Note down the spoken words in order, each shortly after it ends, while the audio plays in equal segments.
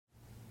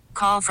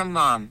Call from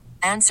mom.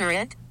 Answer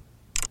it.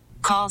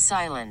 Call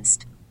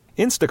silenced.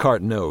 Instacart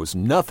knows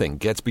nothing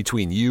gets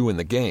between you and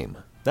the game.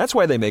 That's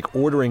why they make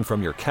ordering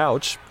from your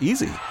couch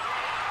easy.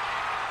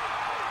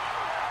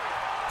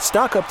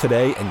 Stock up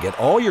today and get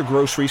all your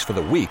groceries for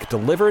the week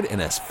delivered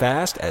in as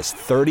fast as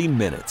 30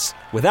 minutes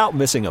without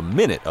missing a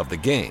minute of the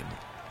game.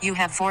 You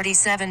have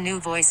 47 new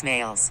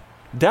voicemails.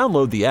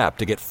 Download the app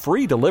to get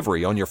free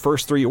delivery on your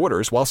first 3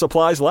 orders while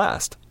supplies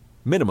last.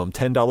 Minimum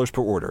 $10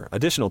 per order.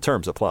 Additional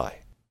terms apply.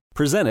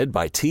 Presented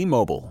by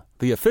T-Mobile,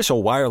 the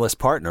official wireless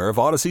partner of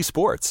Odyssey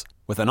Sports.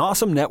 With an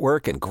awesome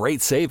network and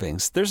great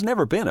savings, there's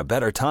never been a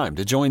better time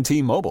to join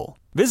T-Mobile.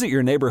 Visit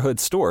your neighborhood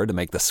store to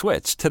make the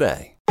switch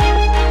today.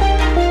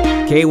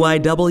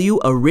 KYW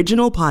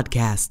Original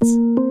Podcasts.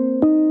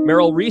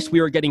 Merrill Reese,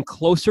 we are getting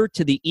closer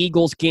to the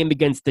Eagles game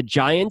against the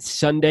Giants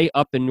Sunday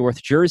up in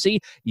North Jersey.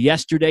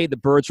 Yesterday, the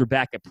Birds were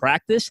back at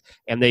practice,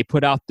 and they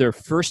put out their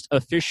first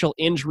official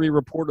injury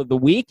report of the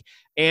week.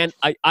 And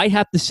I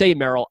have to say,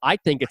 Merrill, I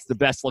think it's the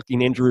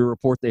best-looking injury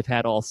report they've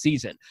had all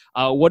season.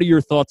 What are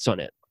your thoughts on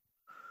it?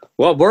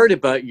 Well, I'm worried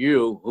about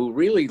you, who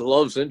really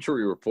loves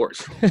injury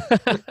reports.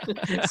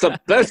 It's the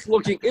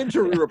best-looking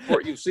injury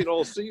report you've seen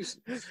all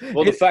season.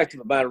 Well, the fact of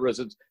the matter is,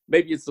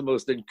 maybe it's the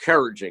most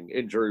encouraging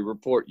injury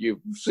report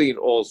you've seen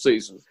all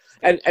season.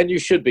 And you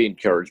should be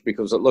encouraged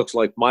because it looks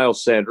like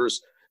Miles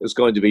Sanders is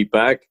going to be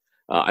back.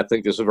 I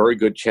think there's a very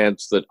good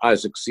chance that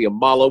Isaac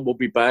Seumalo will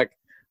be back.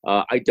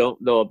 I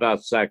don't know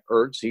about Zach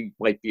Ertz. He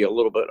might be a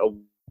little bit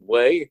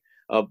away.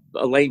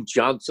 Elaine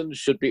Johnson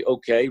should be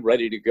okay,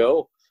 ready to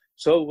go.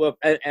 So,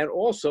 and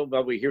also,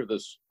 well, we hear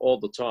this all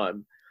the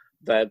time,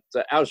 that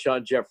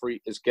Alshon Jeffrey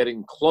is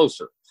getting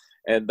closer.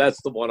 And that's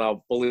the one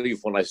I'll believe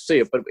when I see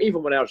it. But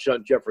even when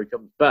Alshon Jeffrey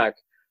comes back,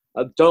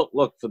 don't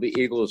look for the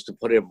Eagles to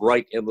put him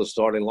right in the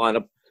starting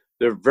lineup.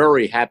 They're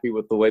very happy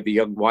with the way the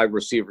young wide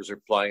receivers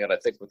are playing. And I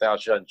think with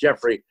Alshon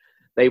Jeffrey,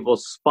 they will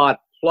spot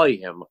play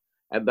him.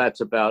 And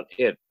that's about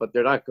it. But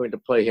they're not going to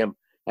play him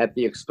at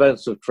the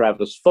expense of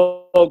Travis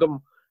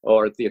Fulgham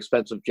or at the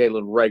expense of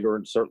Jalen Reagor,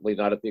 and certainly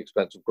not at the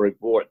expense of Greg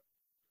Ward.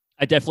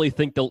 I definitely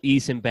think they'll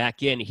ease him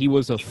back in. He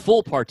was a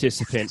full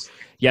participant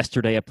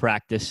yesterday at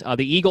practice.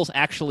 The Eagles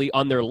actually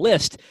on their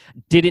list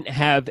didn't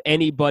have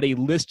anybody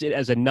listed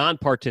as a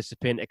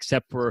non-participant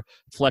except for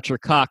Fletcher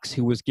Cox,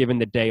 who was given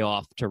the day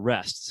off to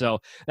rest. So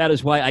that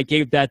is why I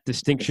gave that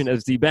distinction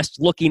as the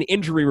best-looking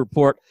injury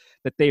report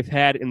that they've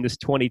had in this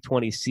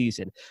 2020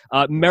 season.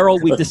 Merrill,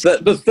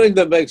 the thing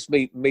that makes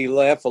me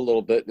laugh a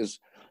little bit is,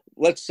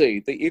 let's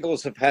see. The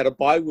Eagles have had a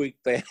bye week.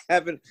 They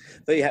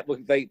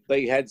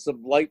had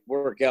some light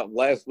workout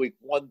last week,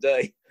 one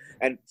day,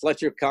 and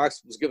Fletcher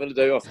Cox was given a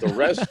day off to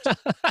rest.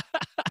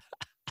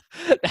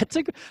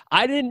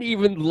 I didn't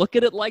even look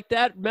at it like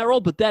that, Merrill,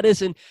 but that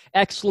is an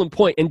excellent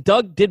point. And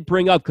Doug did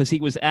bring up, because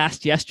he was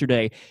asked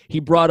yesterday, he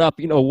brought up,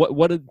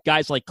 what did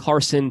guys like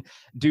Carson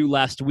do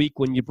last week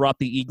when you brought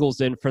the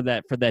Eagles in for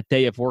that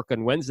day of work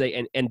on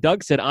Wednesday? And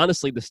Doug said,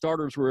 honestly, the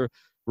starters were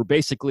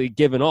basically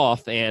given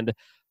off, and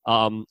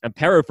I'm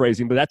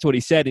paraphrasing, but that's what he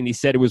said. And he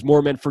said it was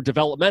more meant for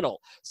developmental.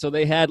 So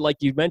they had, like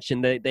you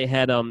mentioned, they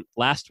had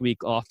last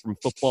week off from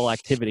football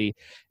activity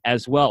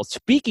as well.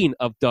 Speaking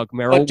of Doug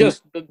Merrill. But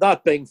just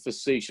not being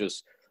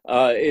facetious,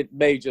 it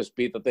may just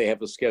be that they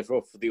have a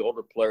schedule for the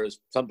older players,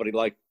 somebody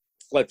like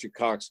Fletcher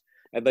Cox,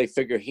 and they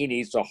figure he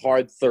needs a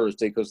hard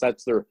Thursday because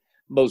that's their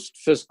most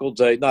physical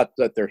day, not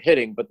that they're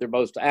hitting, but their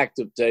most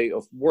active day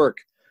of work.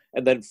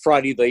 And then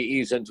Friday they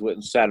ease into it,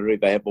 and Saturday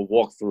they have a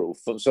walkthrough.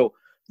 So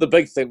the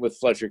big thing with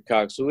Fletcher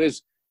Cox, who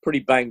is pretty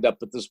banged up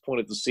at this point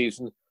of the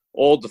season,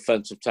 all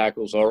defensive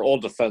tackles are, all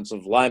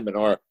defensive linemen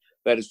are,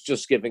 that is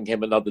just giving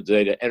him another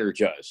day to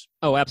energize.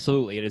 Oh,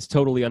 absolutely. It is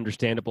totally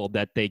understandable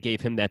that they gave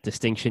him that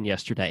distinction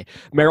yesterday.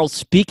 Merrill,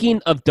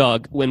 speaking of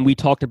Doug, when we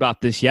talked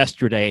about this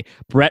yesterday,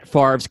 Brett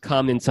Favre's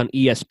comments on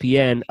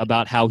ESPN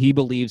about how he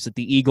believes that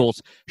the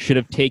Eagles should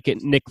have taken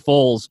Nick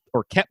Foles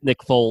or kept Nick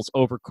Foles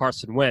over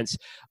Carson Wentz.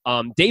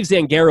 Dave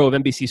Zangaro of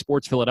NBC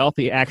Sports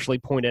Philadelphia actually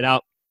pointed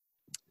out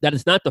that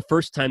is not the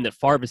first time that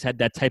Favre has had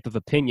that type of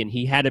opinion.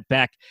 He had it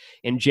back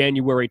in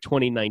January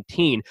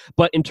 2019.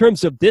 But in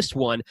terms of this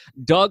one,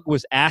 Doug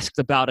was asked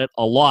about it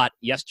a lot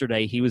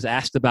yesterday. He was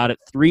asked about it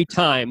 3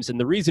 times. And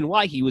the reason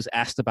why he was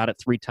asked about it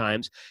 3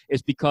 times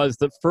is because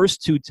the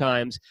first 2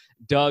 times,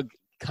 Doug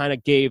kind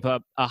of gave a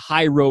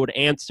high road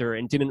answer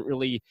and didn't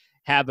really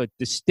have a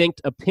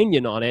distinct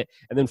opinion on it.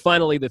 And then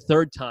finally, the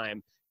 3rd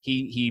time,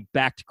 he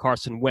backed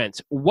Carson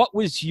Wentz. What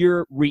was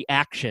your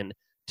reaction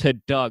to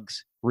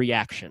Doug's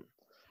reaction?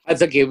 I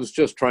think he was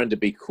just trying to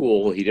be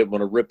cool. He didn't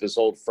want to rip his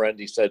old friend.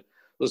 He said,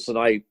 listen,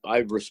 I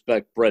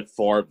respect Brett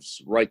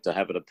Favre's right to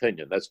have an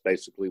opinion. That's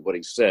basically what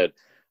he said.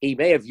 He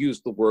may have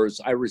used the words,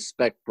 I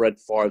respect Brett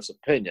Favre's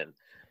opinion,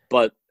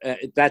 but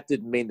that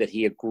didn't mean that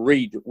he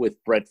agreed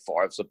with Brett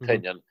Favre's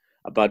opinion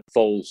about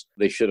Foles.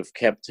 They should have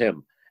kept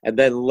him. And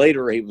then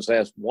later he was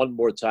asked one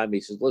more time.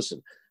 He said,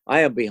 listen,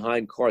 I am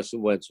behind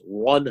Carson Wentz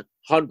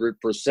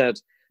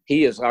 100%.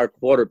 He is our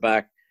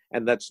quarterback,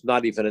 and that's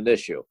not even an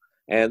issue.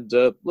 And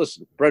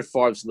listen, Brett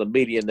Favre's in the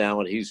media now,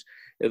 and he's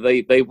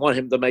They want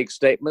him to make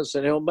statements,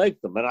 and he'll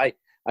make them. And I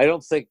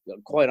don't think,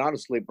 quite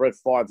honestly, Brett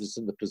Favre is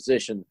in the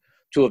position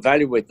to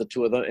evaluate the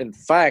two of them. In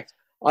fact,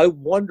 I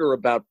wonder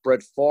about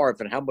Brett Favre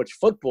and how much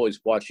football he's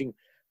watching,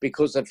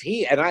 because if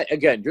he, and I,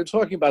 again, you're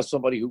talking about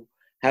somebody who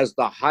has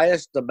the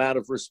highest amount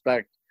of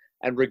respect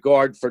and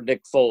regard for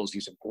Nick Foles.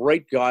 He's a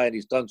great guy, and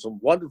he's done some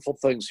wonderful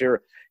things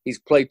here. He's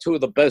played two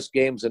of the best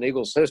games in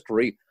Eagles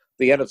history,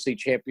 the NFC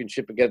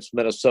Championship against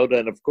Minnesota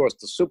and, of course,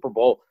 the Super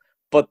Bowl.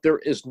 But there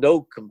is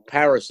no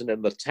comparison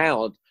in the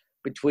talent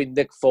between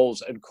Nick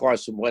Foles and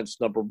Carson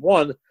Wentz, number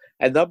one.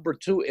 And number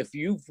two, if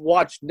you've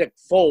watched Nick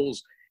Foles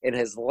in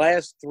his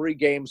last 3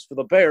 games for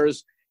the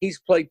Bears, he's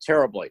played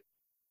terribly.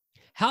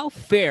 How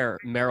fair,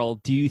 Merrill,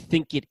 do you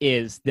think it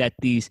is that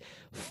these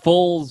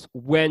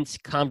Foles-Wentz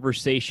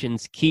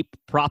conversations keep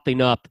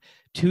propping up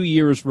 2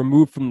 years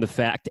removed from the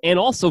fact, and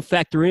also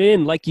factor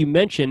in, like you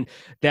mentioned,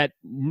 that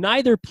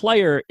neither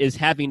player is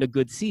having a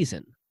good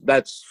season?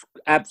 That's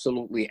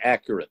absolutely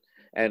accurate.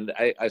 And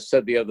I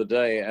said the other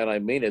day, and I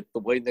mean it, the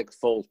way Nick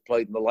Foles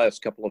played in the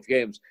last couple of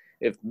games,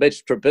 if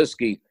Mitch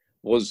Trubisky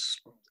was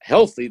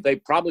healthy, they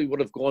probably would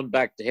have gone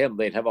back to him.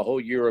 They'd have a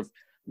whole year of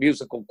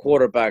musical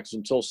quarterbacks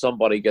until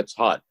somebody gets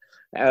hot.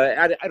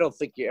 I don't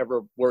think you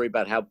ever worry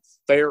about how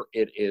fair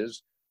it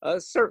is.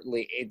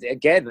 Certainly,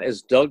 again,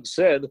 as Doug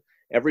said,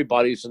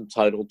 everybody's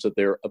entitled to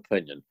their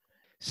opinion.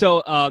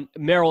 So,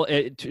 Merrill,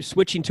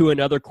 switching to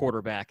another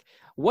quarterback,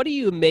 what do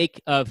you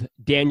make of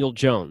Daniel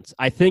Jones?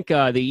 I think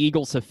the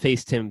Eagles have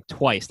faced him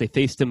twice. They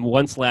faced him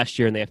once last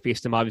year, and they have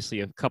faced him,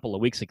 obviously, a couple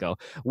of weeks ago.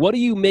 What do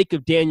you make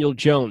of Daniel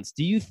Jones?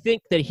 Do you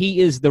think that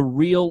he is the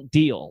real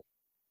deal?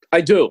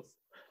 I do.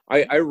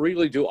 I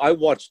really do. I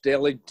watched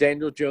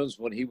Daniel Jones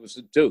when he was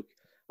at Duke.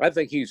 I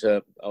think he's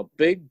a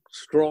big,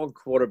 strong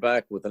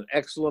quarterback with an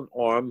excellent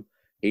arm.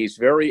 He's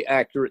very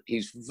accurate.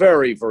 He's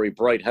very, very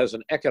bright, has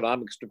an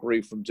economics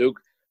degree from Duke.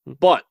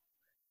 But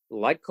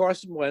like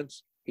Carson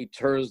Wentz, he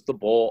turns the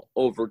ball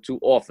over too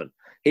often.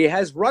 He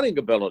has running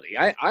ability.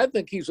 I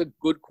think he's a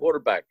good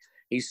quarterback.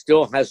 He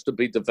still has to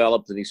be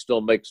developed, and he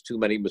still makes too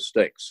many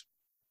mistakes.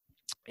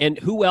 And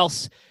who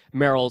else,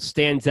 Merrill,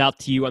 stands out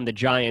to you on the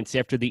Giants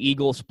after the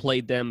Eagles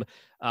played them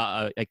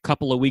a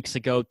couple of weeks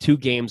ago, 2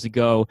 games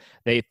ago?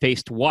 They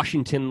faced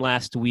Washington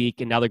last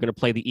week, and now they're going to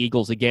play the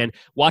Eagles again.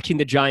 Watching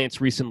the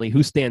Giants recently,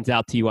 who stands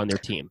out to you on their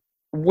team?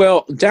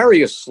 Well,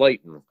 Darius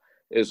Slayton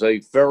is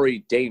a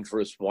very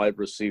dangerous wide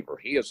receiver.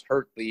 He has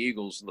hurt the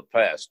Eagles in the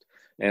past.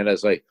 And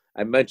as I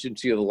mentioned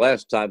to you the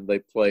last time they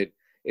played,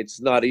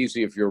 it's not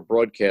easy if you're a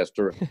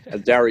broadcaster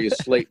and Darius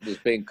Slayton is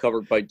being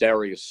covered by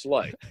Darius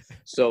Slay.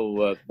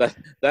 So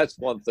that's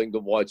one thing to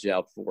watch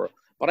out for.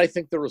 But I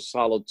think they're a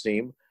solid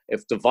team.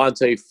 If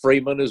Devontae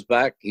Freeman is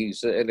back,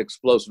 he's an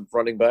explosive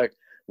running back.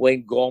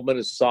 Wayne Gallman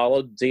is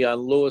solid. Dion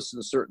Lewis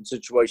in certain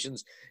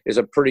situations is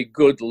a pretty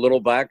good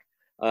little back.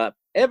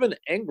 Evan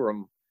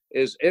Engram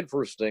is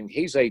interesting.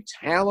 He's a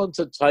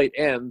talented tight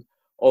end,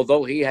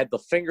 although he had the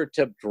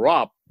fingertip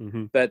drop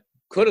that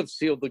could have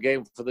sealed the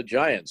game for the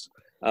Giants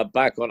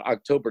back on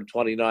October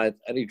 29th,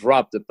 and he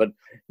dropped it. But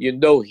you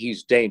know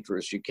he's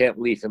dangerous. You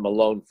can't leave him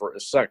alone for a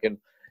second.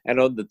 And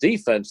on the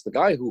defense, the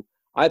guy who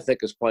I think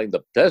is playing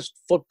the best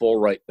football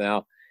right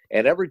now,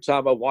 and every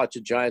time I watch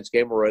a Giants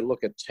game or I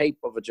look at tape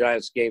of a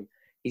Giants game,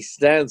 he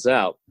stands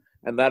out,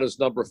 and that is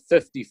number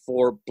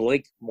 54,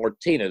 Blake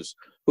Martinez,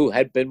 who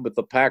had been with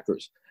the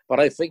Packers. But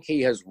I think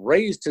he has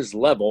raised his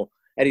level,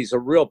 and he's a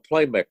real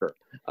playmaker.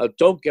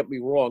 Don't get me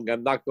wrong.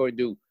 I'm not going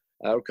to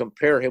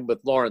compare him with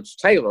Lawrence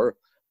Taylor,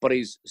 but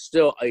he's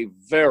still a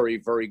very,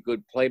 very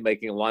good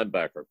playmaking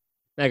linebacker.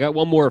 I got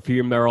one more for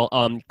you, Merrill.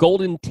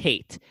 Golden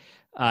Tate.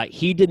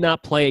 He did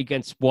not play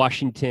against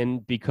Washington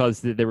because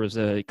there was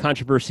a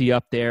controversy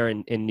up there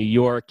in New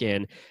York,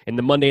 and in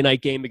the Monday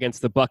night game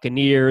against the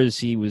Buccaneers,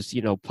 he was,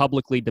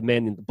 publicly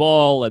demanding the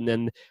ball, and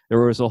then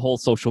there was a whole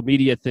social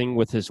media thing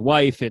with his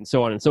wife and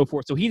so on and so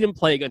forth. So he didn't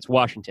play against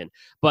Washington,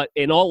 but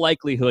in all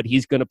likelihood,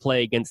 he's going to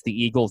play against the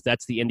Eagles.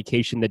 That's the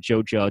indication that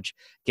Joe Judge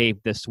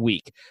gave this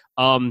week.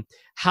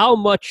 How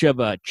much of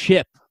a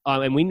chip,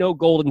 and we know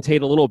Golden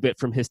Tate a little bit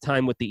from his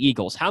time with the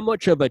Eagles, how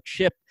much of a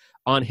chip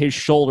on his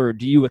shoulder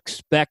do you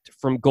expect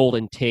from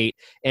Golden Tate?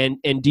 And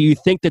do you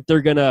think that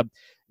they're going to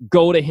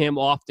go to him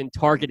often,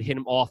 target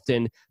him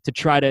often to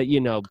try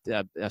to,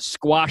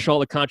 squash all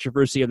the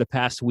controversy of the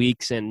past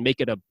weeks and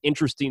make it an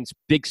interesting,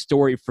 big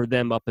story for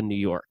them up in New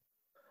York?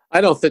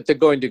 I don't think they're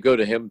going to go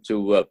to him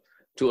to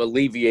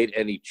alleviate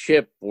any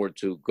chip or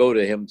to go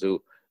to him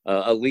to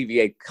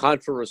alleviate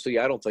controversy.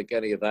 I don't think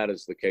any of that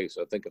is the case.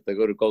 I think if they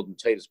go to Golden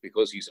Tate, it's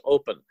because he's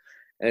open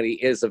and he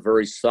is a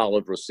very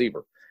solid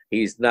receiver.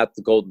 He's not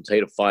the Golden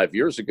Tate of 5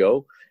 years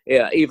ago.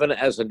 Yeah, even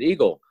as an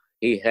Eagle,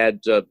 he had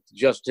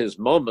just his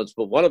moments,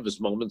 but one of his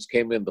moments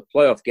came in the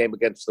playoff game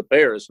against the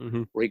Bears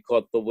where he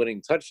caught the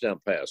winning touchdown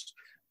pass.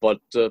 But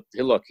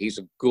look, he's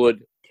a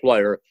good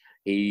player.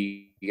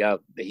 He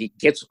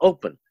gets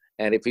open,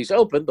 and if he's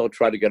open, they'll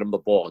try to get him the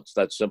ball. It's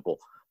that simple.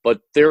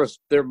 But their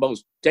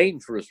most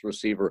dangerous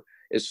receiver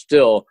is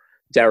still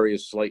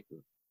Darius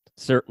Slayton.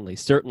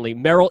 Certainly.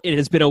 Merrill, it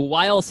has been a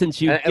while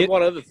since you... And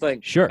one other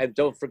thing. Sure. And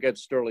don't forget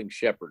Sterling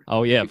Shepard.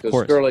 Oh, yeah, of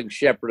course. Sterling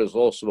Shepard is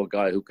also a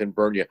guy who can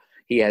burn you.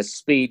 He has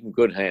speed and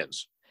good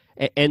hands.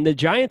 And the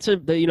Giants,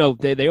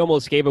 they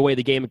almost gave away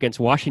the game against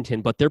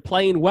Washington, but they're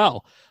playing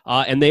well.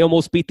 And they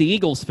almost beat the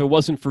Eagles if it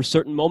wasn't for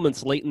certain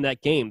moments late in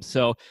that game.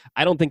 So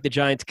I don't think the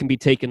Giants can be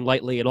taken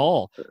lightly at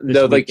all.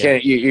 No, they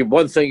can't.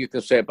 One thing you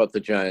can say about the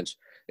Giants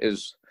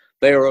is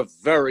they are a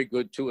very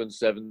good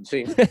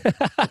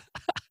 2-17.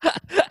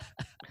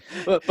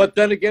 But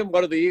then again,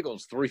 what are the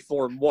Eagles?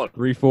 3-4-1.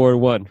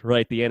 3-4-1,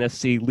 right? The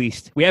NFC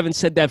least. We haven't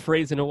said that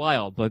phrase in a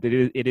while, but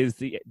it is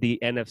the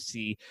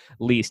NFC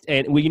least.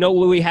 And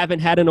what we haven't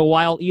had in a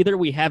while either?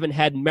 We haven't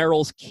had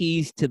Merrill's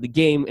keys to the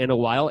game in a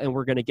while, and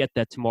we're going to get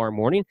that tomorrow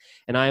morning.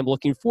 And I am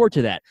looking forward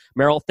to that.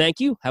 Merrill, thank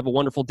you. Have a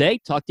wonderful day.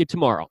 Talk to you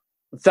tomorrow.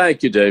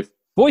 Thank you, Dave.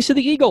 Voice of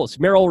the Eagles,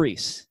 Merrill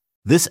Reese.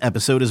 This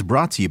episode is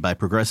brought to you by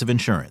Progressive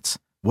Insurance.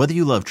 Whether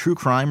you love true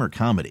crime or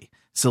comedy,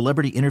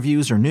 celebrity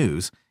interviews or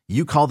news,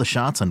 you call the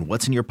shots on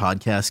what's in your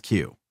podcast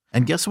queue.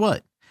 And guess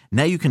what?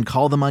 Now you can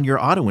call them on your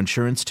auto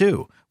insurance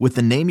too with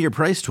the Name Your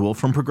Price tool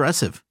from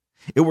Progressive.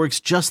 It works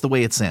just the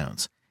way it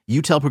sounds.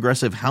 You tell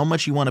Progressive how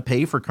much you want to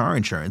pay for car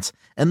insurance,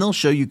 and they'll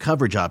show you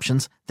coverage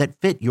options that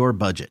fit your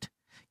budget.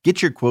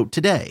 Get your quote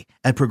today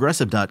at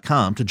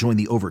Progressive.com to join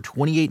the over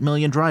 28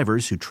 million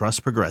drivers who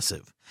trust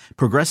Progressive.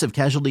 Progressive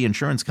Casualty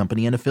Insurance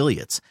Company and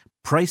Affiliates.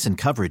 Price and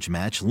coverage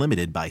match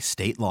limited by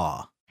state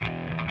law.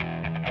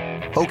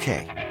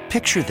 Okay,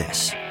 picture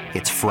this.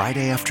 It's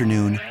Friday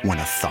afternoon when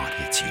a thought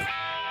hits you.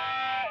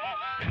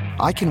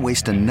 I can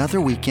waste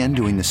another weekend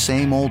doing the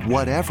same old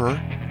whatever,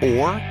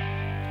 or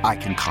I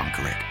can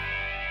conquer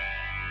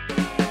it.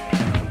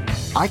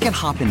 I can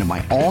hop into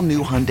my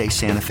all-new Hyundai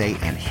Santa Fe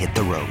and hit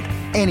the road.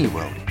 Any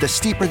road. The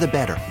steeper, the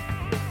better.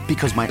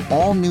 Because my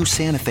all-new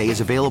Santa Fe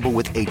is available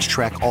with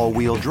H-Track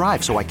all-wheel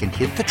drive, so I can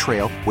hit the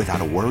trail without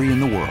a worry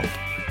in the world.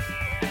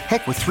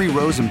 Heck, with 3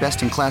 rows and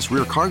best-in-class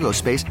rear cargo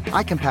space,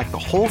 I can pack the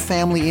whole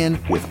family in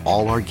with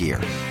all our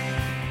gear.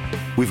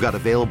 We've got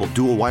available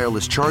dual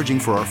wireless charging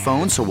for our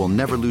phones, so we'll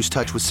never lose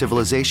touch with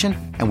civilization,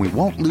 and we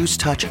won't lose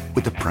touch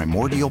with the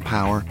primordial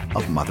power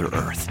of Mother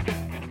Earth.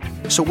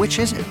 So which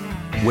is it?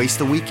 Waste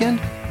the weekend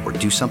or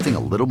do something a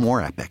little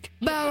more epic?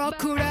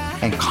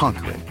 And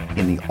conquer it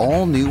in the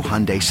all-new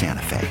Hyundai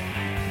Santa Fe.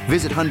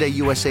 Visit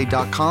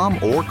HyundaiUSA.com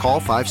or call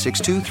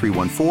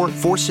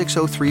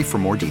 562-314-4603 for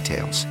more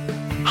details.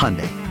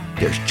 Hyundai,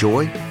 there's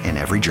joy in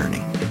every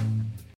journey.